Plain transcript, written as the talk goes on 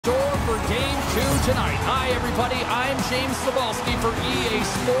2 tonight. Hi, everybody. I'm James Cebulski for EA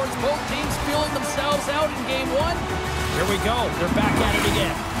Sports. Both teams feeling themselves out in Game 1. Here we go. They're back at it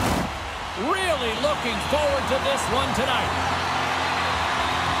again. Really looking forward to this one tonight.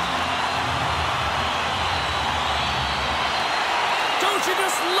 Don't you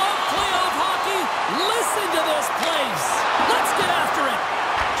just love playoff hockey? Listen to this place. Let's get after it.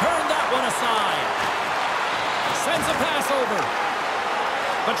 Turn that one aside. Sends a pass over.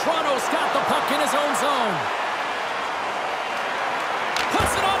 But Toronto's got the puck in his own zone.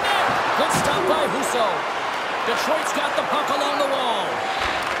 Puts it on net. Good stop by Husso. Detroit's got the puck along the wall.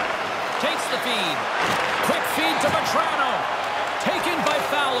 Takes the feed. Quick feed to Vetrano. Taken by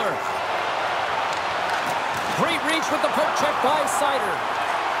Fowler. Great reach with the poke check by Sider.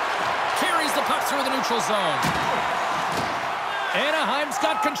 Carries the puck through the neutral zone. Anaheim's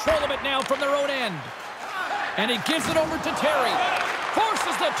got control of it now from their own end. And he gives it over to Terry.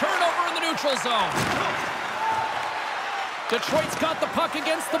 Forces the turnover in the neutral zone. Detroit's got the puck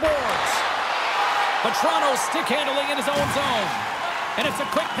against the boards. Vetrano stick handling in his own zone. And it's a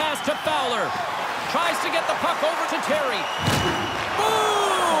quick pass to Fowler. Tries to get the puck over to Terry.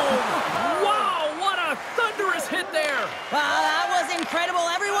 Boom! Wow, what a thunderous hit there. Wow, that was incredible.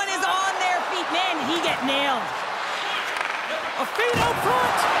 Everyone is on their feet. Man, did he get nailed. A feed out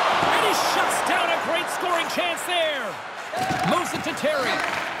front. And he shuts down a great scoring chance there. Moves it to Terry.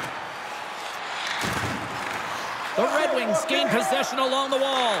 The Red Wings gain possession along the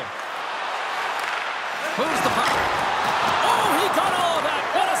wall. Moves the puck. Oh, he got all of that.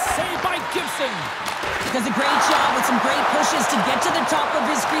 What a save by Gibson. Does a great job with some great pushes to get to the top of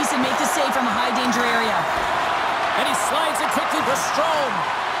his crease and make the save from a high-danger area. And he slides it quickly for Strome.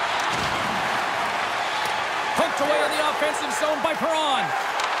 Poked away in the offensive zone by Perron.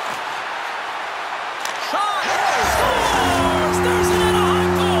 Shot! Scores! There's an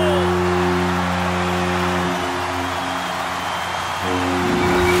Anaheim goal!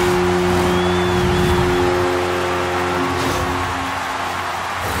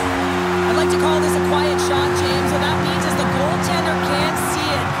 I'd like to call this a quiet shot, James. What that means is the goaltender can't see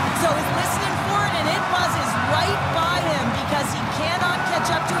it. So he's listening for it, and it buzzes right by him because he cannot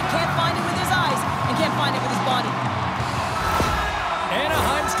catch up to it, can't find it with his eyes, and can't find it with his body.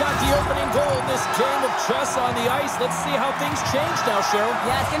 Anaheim's got the opening goal in this game of chess on the ice. Let's see how things change now, Cheryl.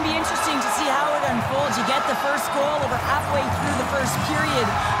 Yeah, it's going to be interesting to see how it unfolds. You get the first goal over halfway through the first period,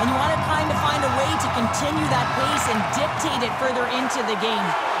 and you want to kind of find a way to continue that pace and dictate it further into the game.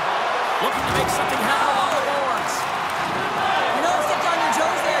 Looking to make something happen along the boards. You know, stepped on your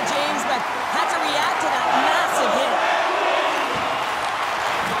toes there, James, but had to react to that massive hit.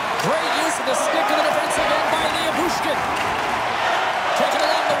 Great use of the stick in the defensive end by Leah Bushkin. Taken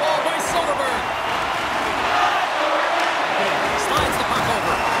along the wall by Silverberg. Slides the puck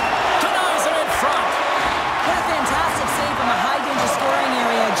over. Denies him in front. What a fantastic save from a high-danger scoring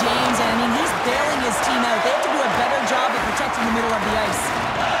area, James. And, I mean, he's bailing his team out. They have to do a better job of protecting the middle of the ice.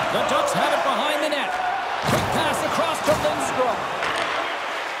 The Ducks have it behind the net. Quick pass across to Lindstrom.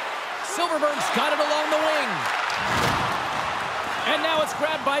 Silverberg's got it along the wing. And now it's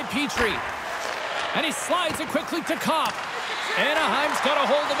grabbed by Petrie. And he slides it quickly to Kopp. Anaheim's got a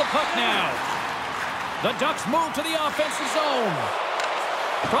hold of the puck now. The Ducks move to the offensive zone.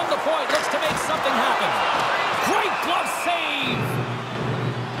 From the point, looks to make something happen. Great glove save.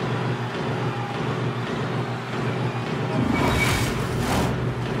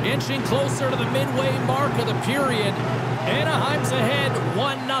 Inching closer to the midway mark of the period. Anaheim's ahead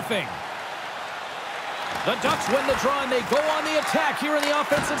 1-0. The Ducks win the draw and they go on the attack here in the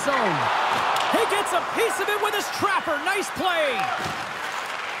offensive zone. He gets a piece of it with his trapper. Nice play.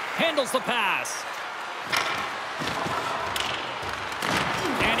 Handles the pass.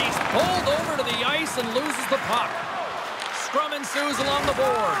 And he's pulled over to the ice and loses the puck. Scrum ensues along the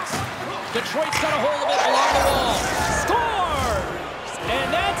boards. Detroit's got a hold of it along the wall. Scores! And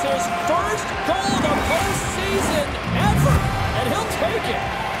that's his first goal of the postseason ever. And he'll take it.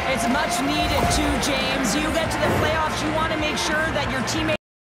 It's much needed too, James. You get to the playoffs, you want to make sure that your teammates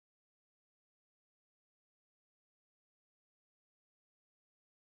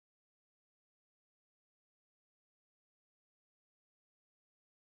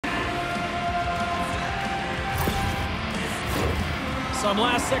some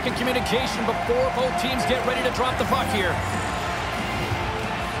last-second communication before both teams get ready to drop the puck here.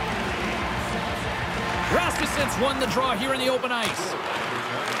 Rasmussen's won the draw here in the open ice.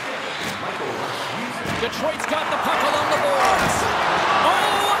 Detroit's got the puck along the boards.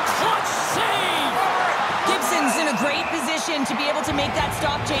 Oh, a clutch save! Gibson's in a great position to be able to make that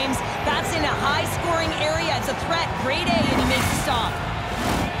stop, James. That's in a high-scoring area. It's a threat, grade A, and he makes the stop.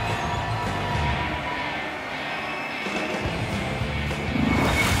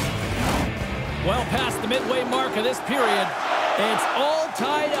 midway mark of this period. It's all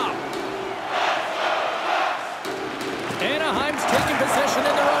tied up. Anaheim's taking possession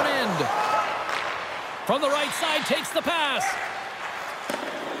in their own end. From the right side, takes the pass.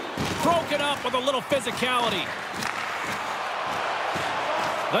 Broken up with a little physicality.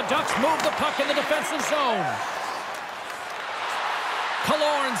 The Ducks move the puck in the defensive zone.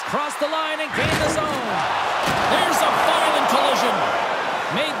 Killorn's crossed the line and gained the zone. There's a violent collision.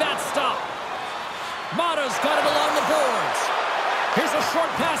 Made that stop. Mata's got it along the boards. Here's a short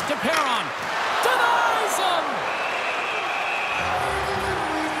pass to Perron. Denies him!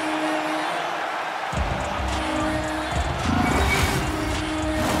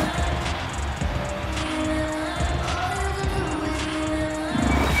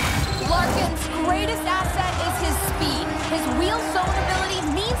 Larkin's greatest asset is his speed. His wheel zone ability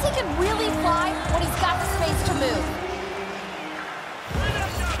means he can really fly when he's got the space to move.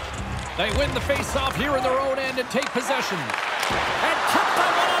 They win the face-off here in their own end and take possession. And tipped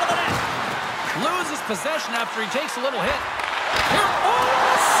that one out of the net. Loses possession after he takes a little hit. Here,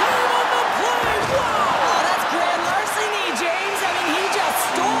 save on the play! Wow! Oh, that's grand larceny, James. I mean, he just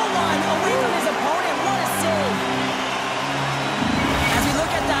stole one away from his opponent. What a save. As we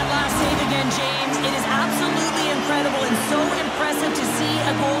look at that last save again, James, it is absolutely incredible and so impressive to see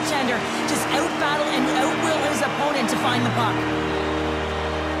a goaltender just out-battle and out-will his opponent to find the puck.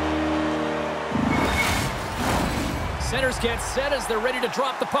 Centers get set as they're ready to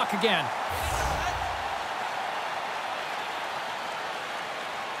drop the puck again.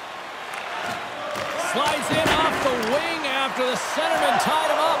 Slides in off the wing after the centerman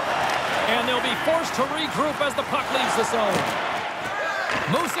tied him up. And they'll be forced to regroup as the puck leaves the zone.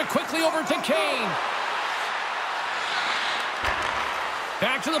 Moves it quickly over to Kane.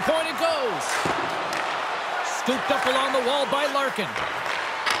 Back to the point it goes. Scooped up along the wall by Larkin.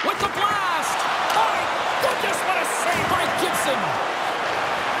 With the blast! My goodness, what a save by Gibson!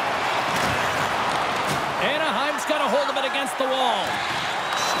 Anaheim's got a hold of it against the wall.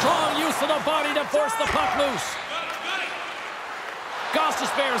 Strong use of the body to force the puck loose.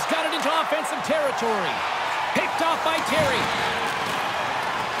 Gostisbehere's got it into offensive territory. Picked off by Terry.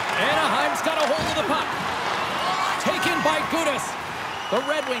 Anaheim's got a hold of the puck. Taken by Gudas. The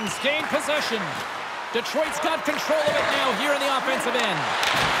Red Wings gain possession. Detroit's got control of it now here in the offensive end.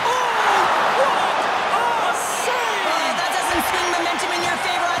 Oh, what a save! That doesn't swing momentum in your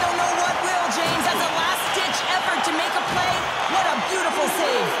favor. I don't know what will, James. That's a last-ditch effort to make a play. What a beautiful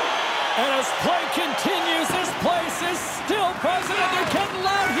save. And as play continues, this place is still present, and they're getting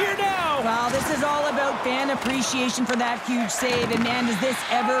loud here now. Well, this is all about fan appreciation for that huge save. And, man, does this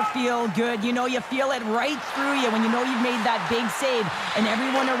ever feel good? You know, you feel it right through you when you know you've made that big save, and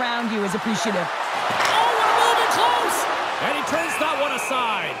everyone around you is appreciative. Oh, we're moving close! And he turns that one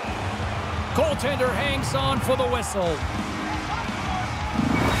aside. Goaltender hangs on for the whistle.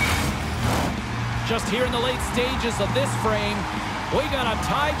 Just here in the late stages of this frame, we got a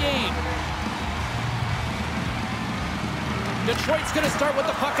tie game. Detroit's going to start with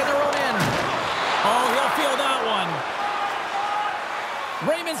the puck in their own end. Oh, he'll feel that one.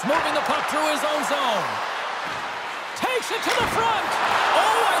 Raymond's moving the puck through his own zone. Takes it to the front.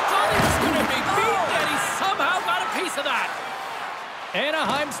 Oh, I thought he was going to be beaten, and he somehow got a piece of that.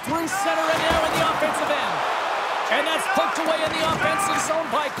 Anaheim's through center and now in the offensive end. And that's poked away in the offensive zone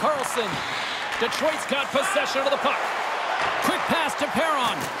by Carlson. Detroit's got possession of the puck. Quick pass to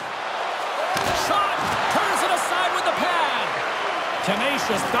Perron. Shot. Turns it aside with the pad.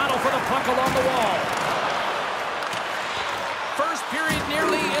 Tenacious battle for the puck along the wall. First period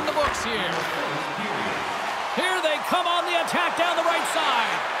nearly in the books here. Here they come on the attack down the right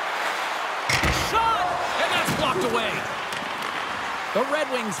side. Shot! And that's blocked away. The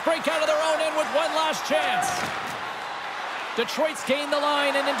Red Wings break out of their own end with one last chance. Detroit's gained the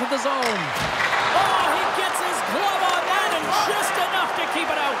line and into the zone. Oh, he gets his glove on that and just enough to keep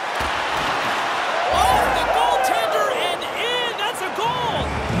it out. Oh, the goaltender and in. That's a goal.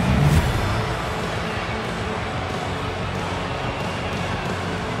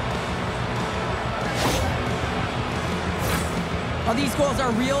 Well, these goals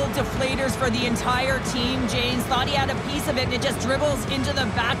are real deflators for the entire team. James thought he had a piece of it, and it just dribbles into the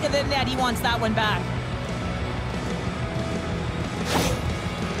back of the net. He wants that one back.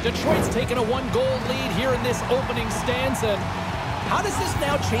 Detroit's taken a one-goal lead here in this opening stanza. How does this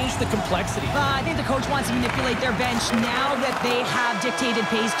now change the complexity? I think the coach wants to manipulate their bench now that they have dictated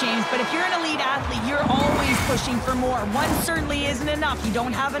pace, James. But if you're an elite athlete, you're always pushing for more. One certainly isn't enough. You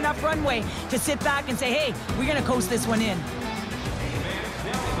don't have enough runway to sit back and say, hey, we're going to coast this one in.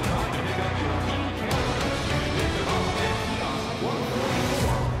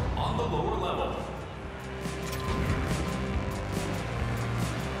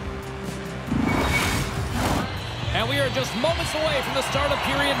 are just moments away from the start of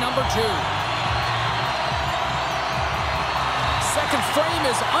period number 2. Second frame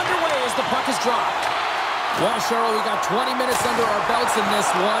is underway as the puck is dropped. Well, Cheryl, we got 20 minutes under our belts in this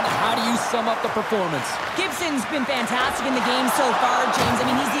one. How do you sum up the performance? Gibson's been fantastic in the game so far, James. I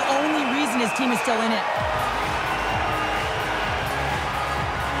mean, he's the only reason his team is still in it.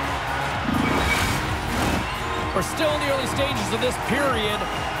 We're still in the early stages of this period.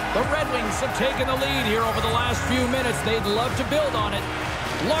 The Red Wings have taken the lead here over the last few minutes. They'd love to build on it.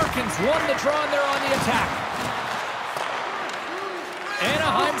 Larkin's won the draw, and they're on the attack.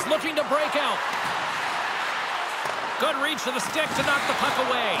 Anaheim's looking to break out. Good reach to the stick to knock the puck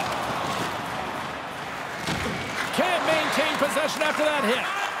away. Can't maintain possession after that hit.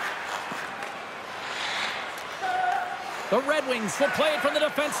 The Red Wings will play it from the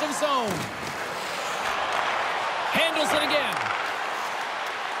defensive zone. Handles it again.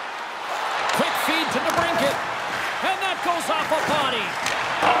 Quick feed to DeBrincat. And that goes off a body.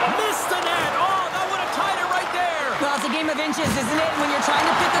 Missed the net. Oh, that would have tied it right there. Well, it's a game of inches, isn't it? When you're trying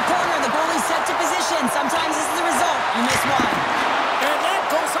to pick a corner, the goalie's set to position. Sometimes this is the result. You miss one. And that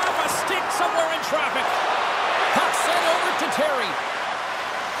goes off a stick somewhere in traffic. Puck sent over to Terry.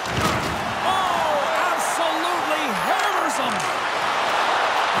 Oh, absolutely hammers him.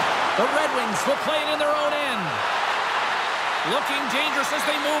 The Red Wings will play it in their own end. Looking dangerous as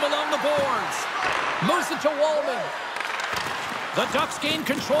they move along the boards. Moves it to Wallman. The Ducks gain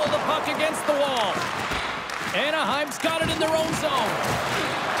control of the puck against the wall. Anaheim's got it in their own zone.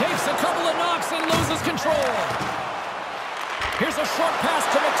 Takes a couple of knocks and loses control. Here's a short pass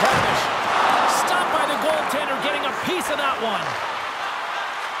to McTavish. Stopped by the goaltender, getting a piece of that one.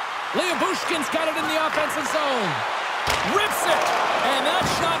 Lyubushkin's got it in the offensive zone. Rips it. And that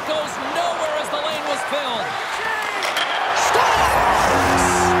shot goes nowhere as the lane was filled.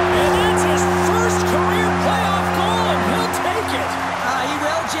 And that's his first career playoff goal, and he'll take it. He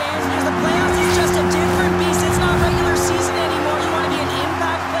will, James, because the playoffs is just a different beast. It's not regular season anymore. You want to be an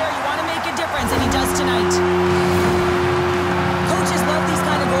impact player. You want to make a difference, and he does tonight. Coaches love these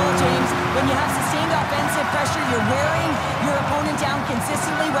kind of goals, James. When you have sustained offensive pressure, you're wearing your opponent down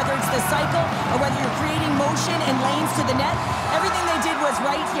consistently, whether it's the cycle or whether you're creating motion and lanes to the net. Everything they did was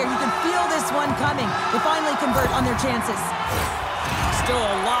right here. You can feel this one coming. They finally convert on their chances. Still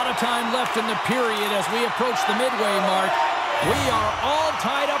a lot of time left in the period as we approach the midway mark. We are all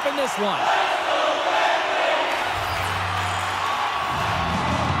tied up in this one.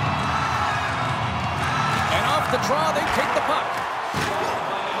 And off the draw, they take the puck.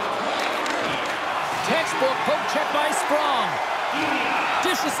 Textbook poke check by Sprong.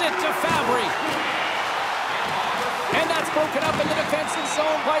 Dishes it to Fabry. And that's broken up in the defensive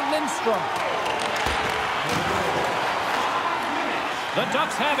zone by Lindstrom. The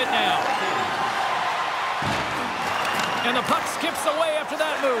Ducks have it now. And the puck skips away after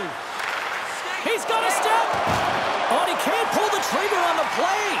that move. He's got a step. Oh, and he can't pull the trigger on the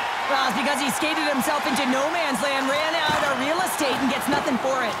play. Well, it's because he skated himself into no man's land, ran out of real estate, and gets nothing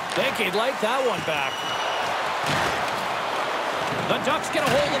for it. Think he'd like that one back. The Ducks get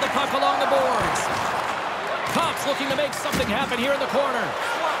a hold of the puck along the boards. Cox looking to make something happen here in the corner.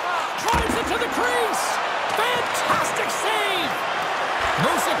 Drives it to the crease. Fantastic save.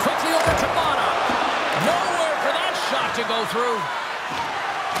 Moves it quickly over to Mata. Nowhere for that shot to go through.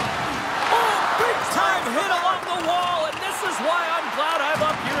 Oh, big-time hit along the wall, and this is why I'm glad I'm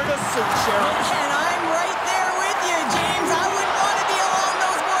up here to suit, Cheryl. And I'm right there with you, James. I wouldn't want to be along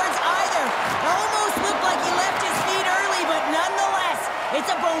those boards either. It almost looked like he left his feet early, but nonetheless, it's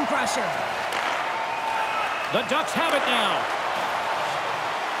a bone crusher. The Ducks have it now.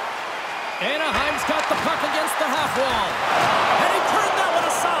 Anaheim's got the puck against the half wall. And he turned that one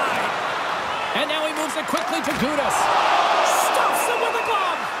aside. And now he moves it quickly to Gudas. Stuffs him with a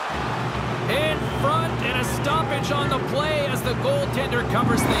glove. In front, and a stoppage on the play as the goaltender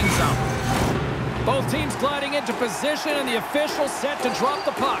covers things up. Both teams gliding into position, and the official set to drop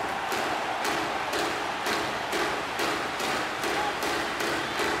the puck.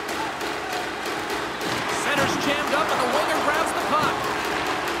 Center's jammed up, and the winger grabs the puck.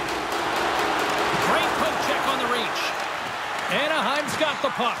 Great poke check on the reach. Anaheim's got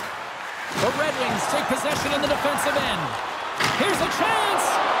the puck. The Red Wings take possession in the defensive end. Here's a chance.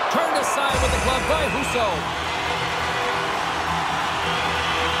 Turned aside with the glove by Husso.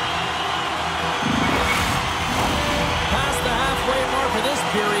 Past the halfway mark of this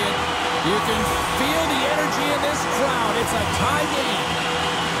period, you can feel the energy in this crowd. It's a tie game.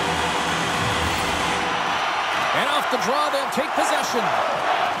 And off the draw, they'll take possession.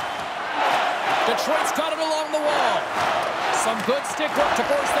 Detroit's got it along the wall. Some good stick work to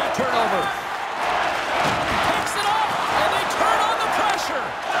force that turnover. Picks it up.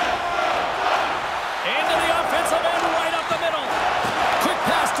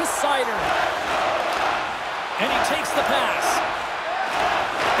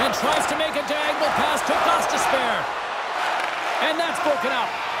 broken up.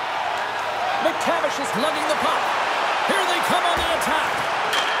 McTavish is lugging the puck. Here they come on the attack.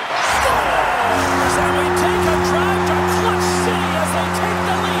 Scores! And we take a drive to Clutch City as they take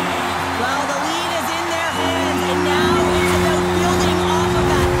the lead. Well, the lead is in their hands, and now it's about building off of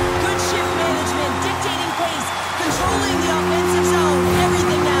that. Good shift management, dictating pace, controlling the offensive zone.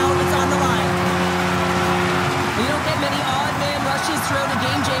 Everything now is on the line. You don't get many odd man rushes throughout a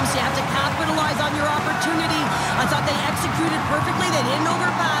game, James. You have to capitalize on your opportunity. I thought they executed perfectly. They didn't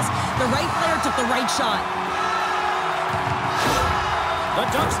overpass. The right player took the right shot. The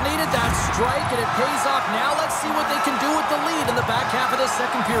Ducks needed that strike, and it pays off now. Let's see what they can do with the lead in the back half of this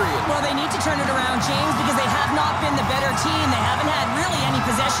second period. Well, they need to turn it around, James, because they have not been the better team. They haven't had really any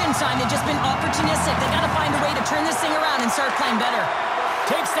possession time. They've just been opportunistic. They got to find a way to turn this thing around and start playing better.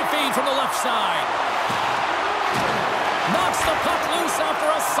 Takes the feed from the left side. Knocks the puck loose after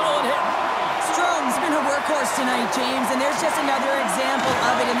a solid hit. Strome's been a workhorse tonight, James, and there's just another example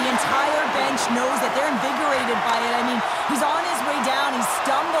of it, and the entire bench knows that they're invigorated by it. I mean, he's on his way down, he's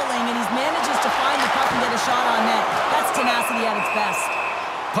stumbling, and he manages to find the puck and get a shot on net. That's tenacity at its best.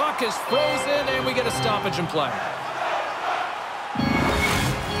 Puck is frozen, and we get a stoppage in play.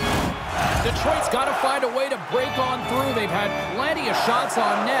 Detroit's got to find a way to break on through. They've had plenty of shots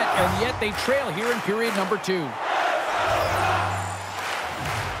on net, and yet they trail here in period number 2.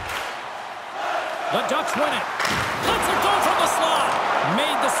 The Ducks win it. Lets it go from the slot.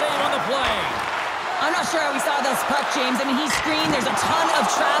 Made the save on the play. I'm not sure how we saw this puck, James. I mean, he's screened. There's a ton of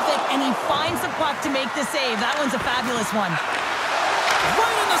traffic, and he finds the puck to make the save. That one's a fabulous one.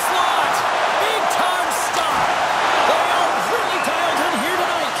 Right in the slot. Big time stop. They are really dialed in here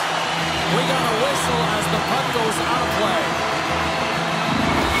tonight. We got a whistle as the puck goes out of play.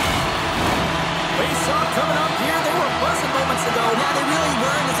 Face-off coming up here. They were buzzing moments ago. Yeah, they really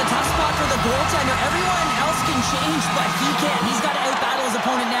were, and it's a tough spot for the goaltender. Everyone else can change, but he can't. He's got to out-battle his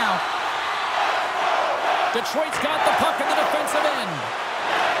opponent now. Detroit's got the puck in the defensive end.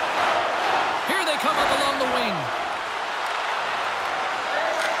 Here they come up along the wing.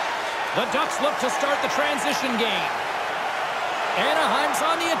 The Ducks look to start the transition game. Anaheim's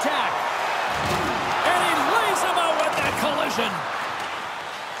on the attack. And he lays him out with that collision.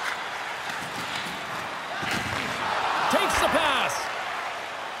 Takes the pass.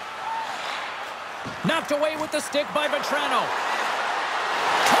 Knocked away with the stick by Vetrano.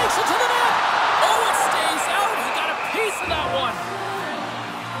 Takes it to the net. Oh, it stays out. He got a piece of that one.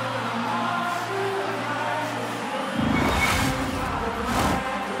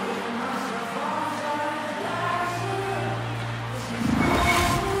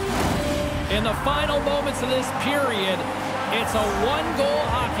 In the final moments of this period, it's a one-goal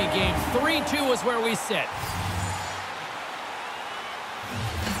hockey game. 3-2 is where we sit.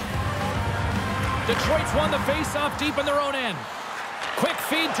 Detroit's won the face-off deep in their own end. Quick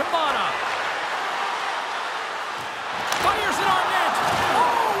feed to Mata. Fires it on net.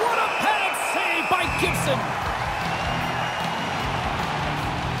 Oh, what a panic save by Gibson.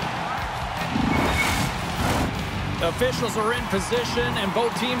 Officials are in position, and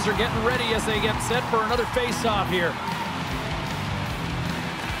both teams are getting ready as they get set for another face-off here.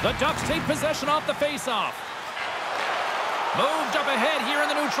 The Ducks take possession off the face-off. Moved up ahead here in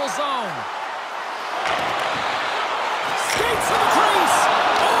the neutral zone. Skates to the crease.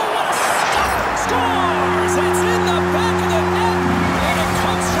 Oh, what a stop. Scores! It's in the back of the net, and it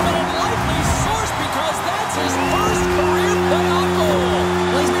comes from an unlikely source because that's his first career playoff goal.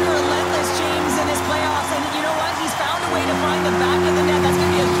 Well, he's been relentless, James, in his playoffs, and you know what? He's found a way to find the back of the net. That's going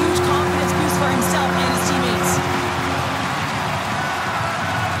to be a huge confidence boost for himself and his teammates.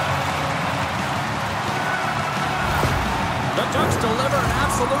 The Ducks deliver an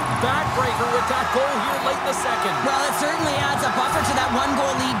absolute backbreaker with that goal here late in the second. Well, it certainly adds a buffer to that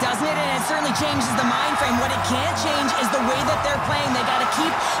one-goal lead, doesn't it? And it certainly changes the mind frame. What it can't change is the way that they're playing. They got to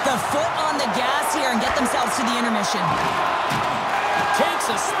keep the foot on the gas here and get themselves to the intermission. Takes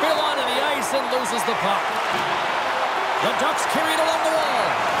a spill onto the ice and loses the puck. The Ducks carry it along the wall.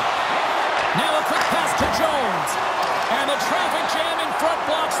 Now a quick pass to Jones. And the traffic jam in front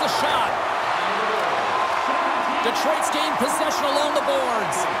blocks the shot. Detroit's gained possession along the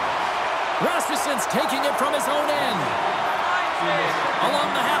boards. Rasmussen's taking it from his own end.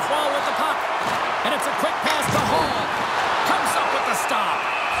 Along the half wall with the puck. And it's a quick pass to Hall. Comes up with the stop.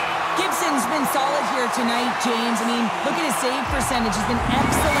 Gibson's been solid here tonight, James. I mean, look at his save percentage. He's been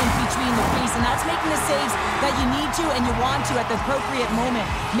excellent between the crease, and that's making the saves that you need to and you want to at the appropriate moment.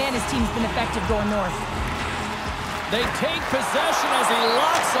 Man, his team's been effective going north. They take possession as he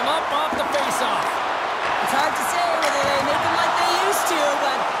locks him up off the faceoff. It's hard to say whether they make him like they used to,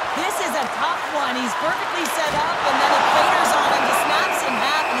 but this is a tough one. He's perfectly set up, and then it craters on him, just snaps in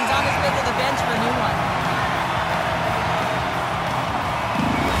half, and he's on his way to the bench for a new one.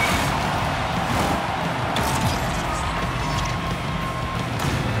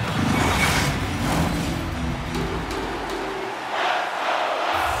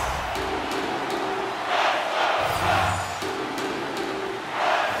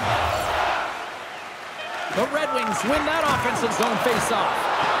 The Red Wings win that offensive zone face-off.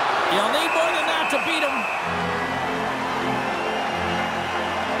 You'll need more than that to beat them.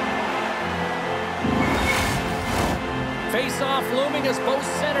 Face-off looming as both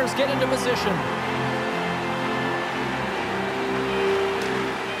centers get into position.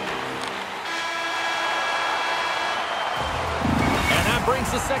 And that brings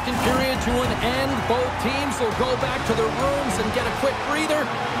the second period to an end. Both teams will go back to their rooms and get a quick breather.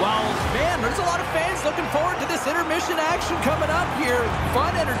 Well, man, there's a lot of fans looking forward to this intermission action coming up here.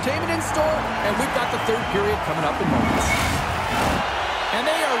 Fun entertainment in store, and we've got the third period coming up in moments. And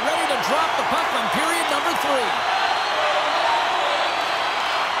they are ready to drop the puck on period number 3.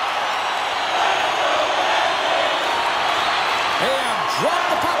 They have dropped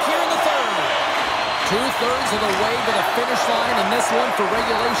the puck here in the third. 2/3 of the way to the finish line in this one for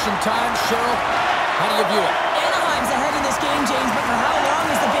regulation time. Cheryl, how do you view it? Anaheim's ahead in this game, James, but for how long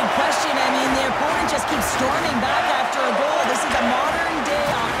is the big question? I mean, the opponent just keeps storming back after a goal. This is a modern-day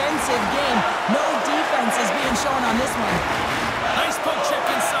offensive game. No defense is being shown on this one. Nice poke check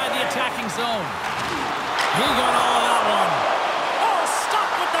inside the attacking zone. He got all of that one. Oh,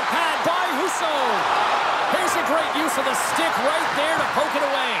 stop with the pad by Husso. Here's a great use of the stick right there to poke it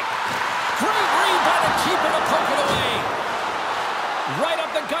away. Great read by the keeper to poke it away. Right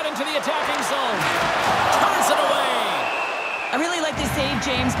up the gut into the attacking zone. Turns it away. I really like this save,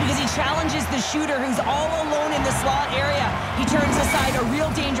 James, because he challenges the shooter who's all alone in the slot area. He turns aside a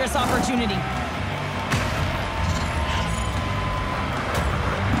real dangerous opportunity.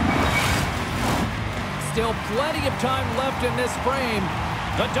 Still plenty of time left in this frame.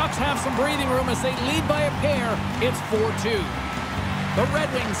 The Ducks have some breathing room as they lead by a pair. It's 4-2. The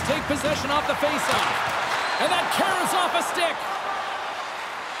Red Wings take possession off the faceoff. And that carries off a stick.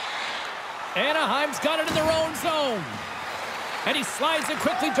 Anaheim's got it in their own zone. And he slides it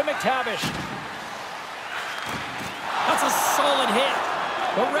quickly to McTavish. That's a solid hit.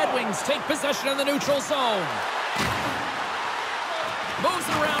 The Red Wings take possession in the neutral zone. Moves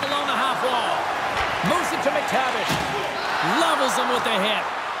it around along the half wall. Moves it to McTavish. Levels him with the hit.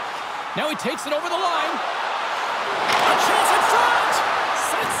 Now he takes it over the line. A chance in front!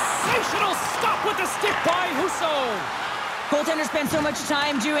 Sensational stop with the stick by Husso. Goaltender spends so much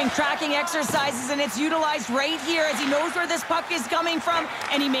time doing tracking exercises, and it's utilized right here as he knows where this puck is coming from,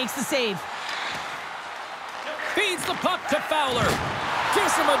 and he makes the save. Feeds the puck to Fowler.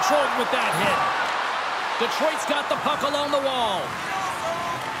 Gives him a jolt with that hit. Detroit's got the puck along the wall.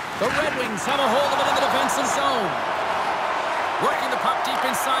 The Red Wings have a hold of it in the defensive zone. Working the puck deep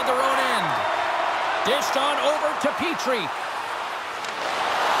inside their own end. Dished on over to Petrie.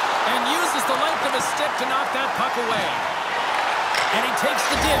 And uses the length of his stick to knock that puck away. And he takes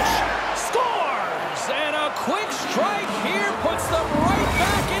the dish. Scores! And a quick strike here puts them right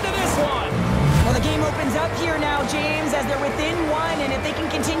back into this one. Well, the game opens up here now, James, as they're within one, and if they can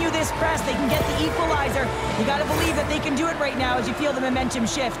continue this press, they can get the equalizer. You got to believe that they can do it right now as you feel the momentum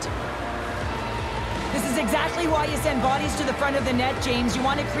shift. This is exactly why you send bodies to the front of the net, James. You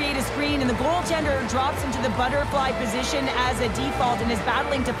want to create a screen, and the goaltender drops into the butterfly position as a default and is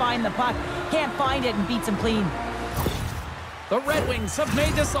battling to find the puck. Can't find it and beats him clean. The Red Wings have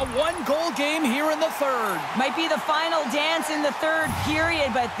made this a one-goal game here in the third. Might be the final dance in the third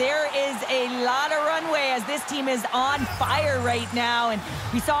period, but there is a lot of runway as this team is on fire right now. And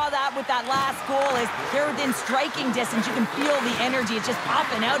we saw that with that last goal. As they're within striking distance, you can feel the energy. It's just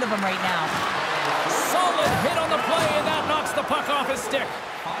popping out of them right now. Solid hit on the play, and that knocks the puck off his stick.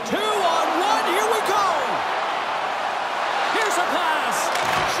 2-on-1, here we go! Here's a pass.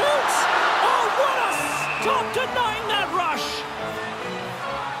 Shoots! Oh, what a stop denying that rush!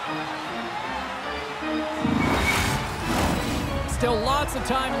 Still lots of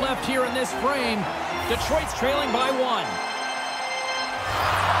time left here in this frame. Detroit's trailing by 1.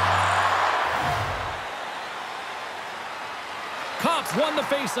 Cox won the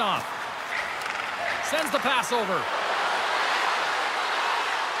faceoff. Sends the pass over.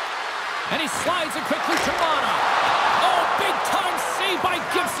 And he slides it quickly to Mana. Oh, big-time save by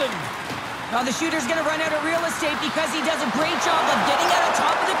Gibson. Well, the shooter's going to run out of real estate because he does a great job of getting out on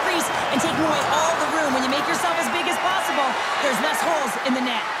top of the crease and taking away all the room. When you make yourself as big as possible, there's less holes in the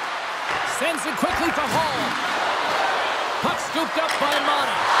net. Sends it quickly to Hall. Puck scooped up by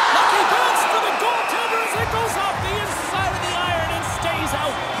Mata. Lucky bounce for the goaltender as it goes off the inside of the iron and stays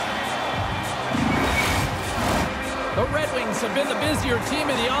out. The Red Wings have been the busier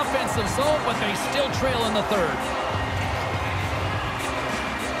team in the offensive zone, but they still trail in the third.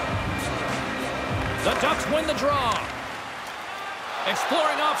 The Ducks win the draw.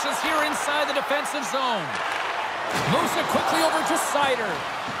 Exploring options here inside the defensive zone. Moves it quickly over to Seider.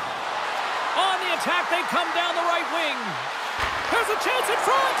 On the attack, they come down the right wing. There's a chance in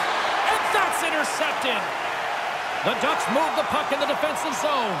front, and that's intercepted. The Ducks move the puck in the defensive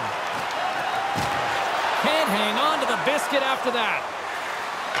zone. Can't hang on to the biscuit after that.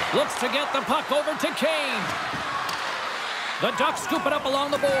 Looks to get the puck over to Kane. The Ducks scoop it up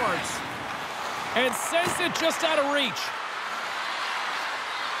along the boards. And sends it just out of reach.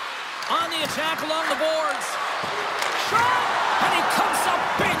 On the attack along the boards. Shot! And he comes up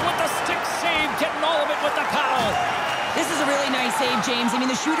big with the stick save, getting all of it with the paddle. This is a really nice save, James. I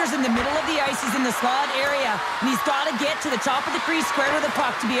mean, the shooter's in the middle of the ice. He's in the slot area. And he's got to get to the top of the crease, square to the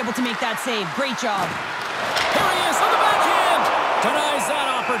puck to be able to make that save. Great job. Here he is on the backhand. Denies that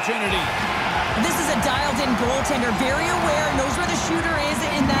opportunity. This is a dialed-in goaltender. Very aware, knows where the shooter is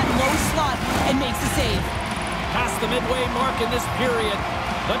in that low slot, and makes the save. Past the midway mark in this period.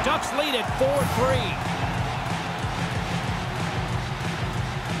 The Ducks lead it 4-3.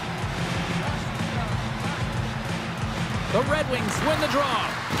 The Red Wings win the draw.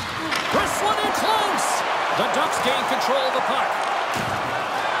 Wrestling in close. The Ducks gain control of the puck.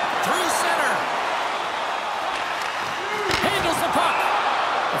 Through center. Handles the puck.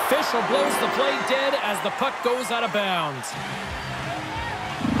 Official blows the play dead as the puck goes out of bounds.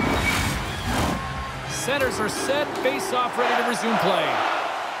 Centers are set. Face-off ready to resume play.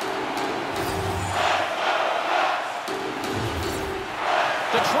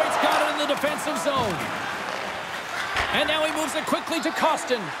 Detroit's got it in the defensive zone. And now he moves it quickly to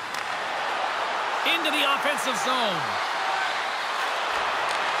Costin. Into the offensive zone.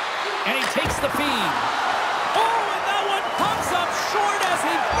 And he takes the feed. Oh, and that one pops up short as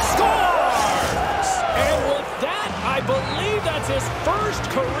he scores! And with that, I believe that's his first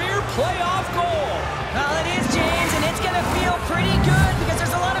career playoff goal. Well, it is, James, and it's going to feel pretty good because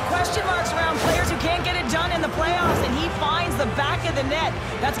there's a lot of question marks around players who can't get it done in the playoffs, and he finds the back of the net.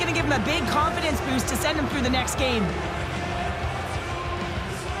 That's going to give him a big confidence boost to send him through the next game.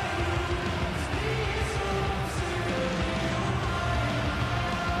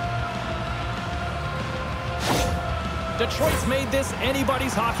 Detroit's made this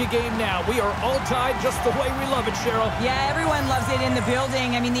anybody's hockey game now. We are all tied just the way we love it, Cheryl. Yeah, everyone loves it in the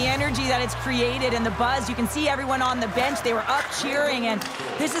building. I mean, the energy that it's created and the buzz. You can see everyone on the bench. They were up cheering, and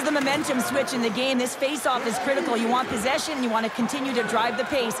this is the momentum switch in the game. This face-off is critical. You want possession. You want to continue to drive the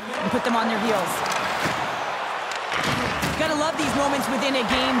pace and put them on their heels. Gotta love these moments within a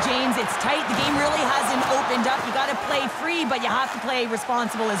game, James. It's tight. The game really hasn't opened up. You gotta play free, but you have to play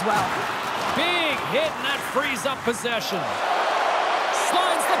responsible as well. Big hit, and that frees up possession.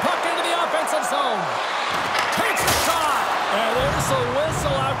 Slides the puck into the offensive zone. Takes a shot. And there's a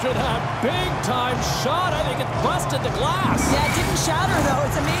whistle after that big-time shot. I think it busted the glass. Yeah, it didn't shatter, though.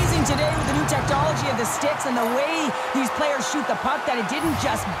 It's amazing today with the new technology of the sticks and the way these players shoot the puck that it didn't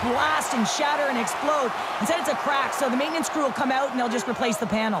just blast and shatter and explode. Instead, it's a crack, so the maintenance crew will come out and they'll just replace the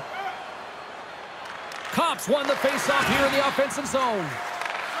panel. Cops won the face-off here in the offensive zone.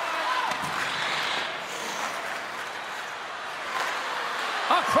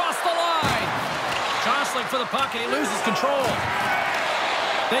 Across the line. Jostling for the puck, and he loses control.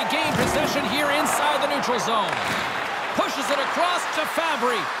 They gain possession here inside the neutral zone. Pushes it across to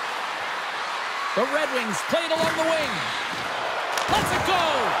Fabry. The Red Wings played along the wing. Lets it go.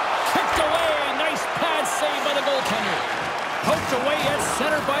 Kicked away. Nice pad save by the goaltender. Poked away at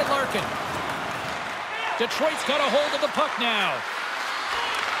center by Larkin. Detroit's got a hold of the puck now.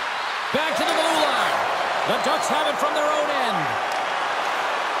 Back to the blue line. The Ducks have it from their own end.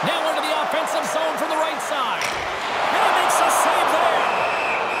 Now into the offensive zone from the right side. And he makes a save there.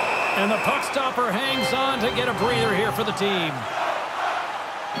 And the puck stopper hangs on to get a breather here for the team.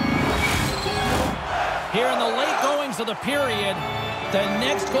 Here in the late goings of the period, the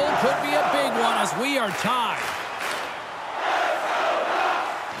next goal could be a big one as we are tied.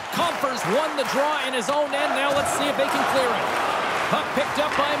 Compher's won the draw in his own end. Now let's see if they can clear it. Puck picked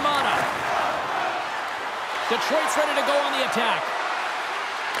up by Mata. Detroit's ready to go on the attack.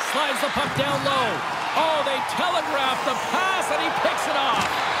 Slides the puck down low. Oh, they telegraph the pass, and he picks it off.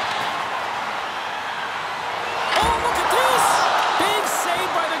 Oh, look at this! Big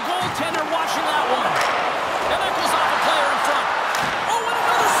save by the goaltender watching that one. And that goes off a player in front. Oh, and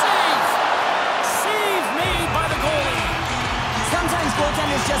another save!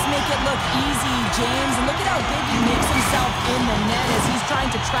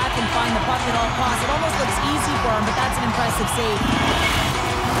 to track and find the puck at all costs. It almost looks easy for him, but that's an impressive save.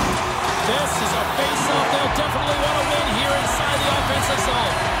 This is a face-off they'll definitely want to win here inside the offensive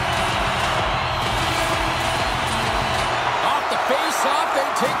zone. Off the face-off, they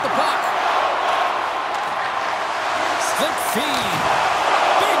take the puck. Slip feed.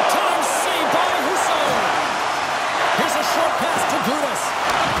 Big-time save by Husso. Here's a short pass to Gudas.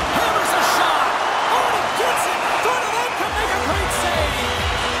 Hammers a shot. Oh, and he gets it. Donovan can make a great save.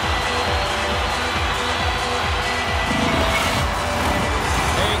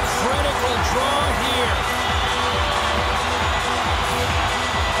 A critical draw here.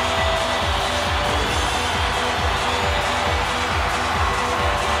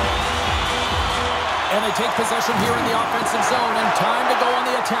 And they take possession here in the offensive zone, and time to go on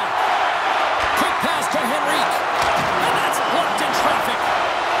the attack. Quick pass to Henrique. And that's blocked in traffic.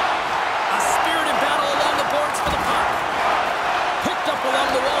 A spirited battle along the boards for the puck. Picked up along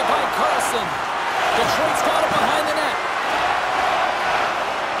the wall by Carlson. Detroit's got it behind the net.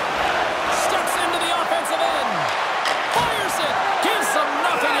 Steps into the offensive end. Fires it. Gives them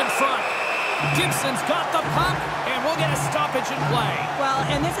nothing in front. Gibson's got the puck, and we'll get a stoppage in play. Well,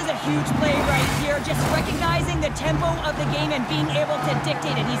 and this is a huge play right here. Just recognizing the tempo of the game and being able to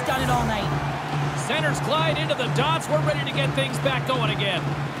dictate it. He's done it all night. Centers glide into the dots. We're ready to get things back going again.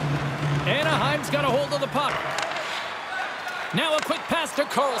 Anaheim's got a hold of the puck. Now a quick pass to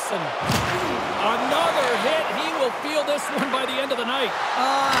Carlson. Another hit. He will feel this one by the end of the night.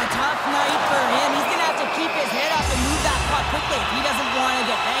 Oh, tough night for him. He's going to have to keep his head up and move that puck quickly if he doesn't want to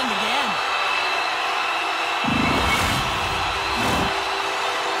get banged again.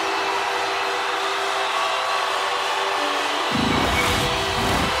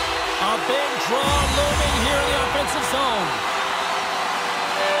 A big draw looming here in the offensive zone.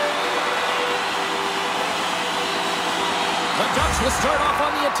 The Ducks will start off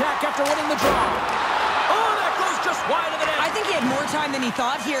on the attack after winning the draw. Oh, that goes just wide of the net. I think he had more time than he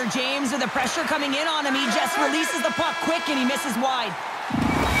thought here, James. With the pressure coming in on him, he just releases the puck quick and he misses wide.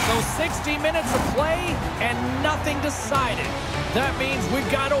 So 60 minutes of play and nothing decided. That means we've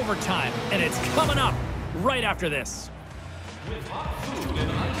got overtime, and it's coming up right after this. With hot food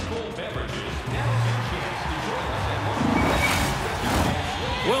and ice cold beverages, now your chance to join us at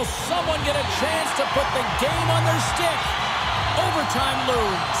Will someone get a chance to put the game on their stick? Overtime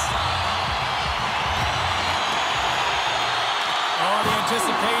looms. Oh, the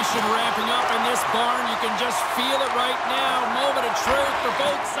anticipation ramping up in this barn. You can just feel it right now. Moment of truth for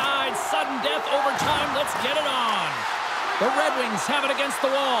both sides. Sudden death, overtime. Let's get it on. The Red Wings have it against the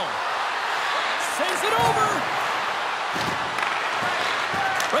wall. Sends it over.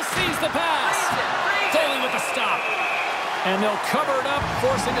 Receives the pass. Foley with the stop. And they'll cover it up,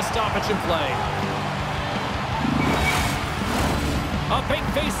 forcing a stoppage in play. A big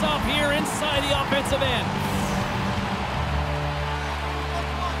face-off here inside the offensive end.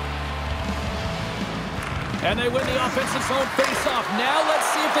 And they win the offensive zone face-off. Now let's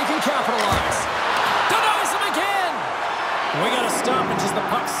see if they can capitalize. Denies him again. We got a stoppage as the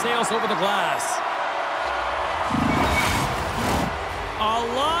puck sails over the glass. A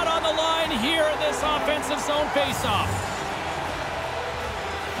lot on the line here in this offensive zone face-off.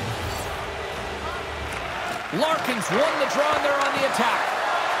 Larkin's won the draw and they're on the attack.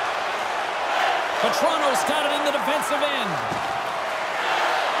 Petrano's got it in the defensive end.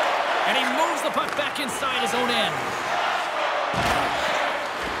 And he moves the puck back inside his own end.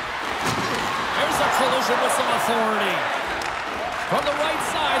 There's a collision with some authority. From the right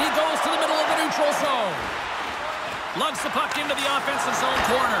side, he goes to the middle of the neutral zone. Lugs the puck into the offensive zone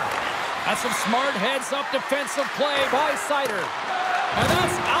corner. That's some smart heads-up defensive play by Seider. And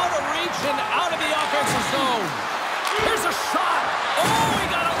that's out of reach and out of the offensive zone. Here's a shot. Oh, he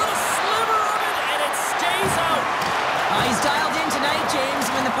got a little sliver of it, and it stays out. He's dialed in tonight,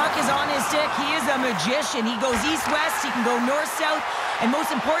 James. When the puck is on his stick, he is a magician. He goes east-west, he can go north-south, and most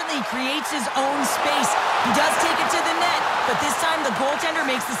importantly, he creates his own space. He does take it to the net, but this time the goaltender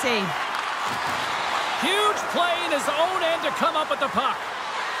makes the save. Huge play in his own end to come up with the puck.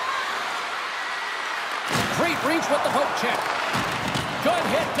 Great reach with the poke check. Good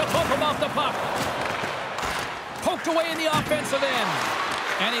hit to poke him off the puck. Poked away in the offensive end.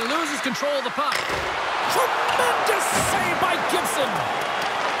 And he loses control of the puck. Tremendous save by Gibson.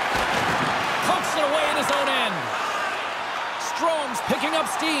 Pokes it away in his own end. Strome's picking up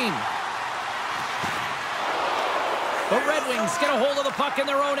steam. The Red Wings get a hold of the puck in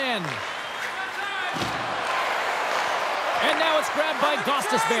their own end. And now it's grabbed by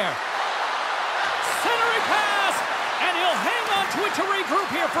Gostisbehere. Centering pass, and he'll hang on to it to regroup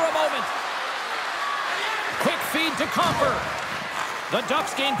here for a moment. Quick feed to Comper. The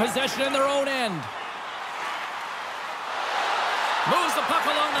Ducks gain possession in their own end. Moves the puck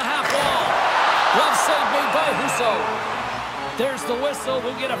along the half wall. Glove save made by Husso. There's the whistle.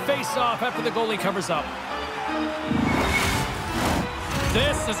 We'll get a face-off after the goalie covers up.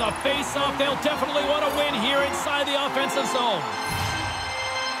 This is a face-off they'll definitely want to win here inside the offensive zone.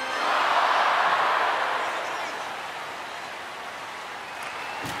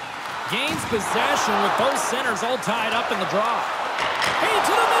 Gains possession with both centers all tied up in the draw.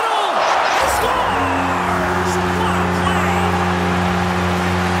 Into the middle! Scores! What a play!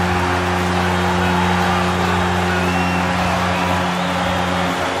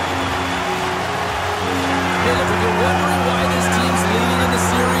 Hey, look, if you're wondering why this team's leading in the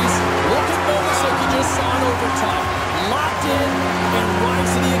series, look at moments like you just saw in overtime. Locked in and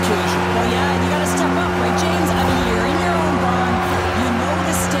rise to the occasion. Well, yeah, and you got to step up, right, James? I mean, you're in your own barn. You know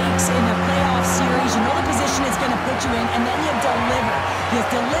the stakes in the playoff series. You know the position it's going to put you in, and then you deliver. You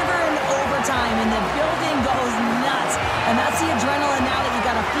deliver in overtime, and the building goes nuts. And that's the adrenaline now that you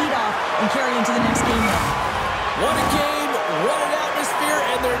got to feed off and carry into the next game. What a game, what an atmosphere,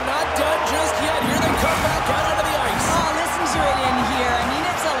 and they're not done just yet. Here they come back out onto the ice. Oh, listen to it in here. I mean,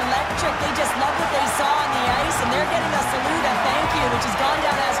 it's electric. They just love what they saw on the ice, and they're getting a salute, a thank you, which has gone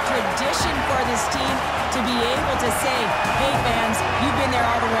down as tradition for this team to be able to say, hey, fans, you've been there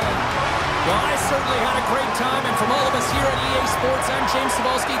all the way. Well, I certainly had a great time, and from all of us here at EA Sports, I'm James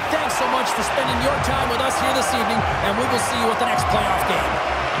Cybulski. Thanks so much for spending your time with us here this evening, and we will see you at the next playoff game.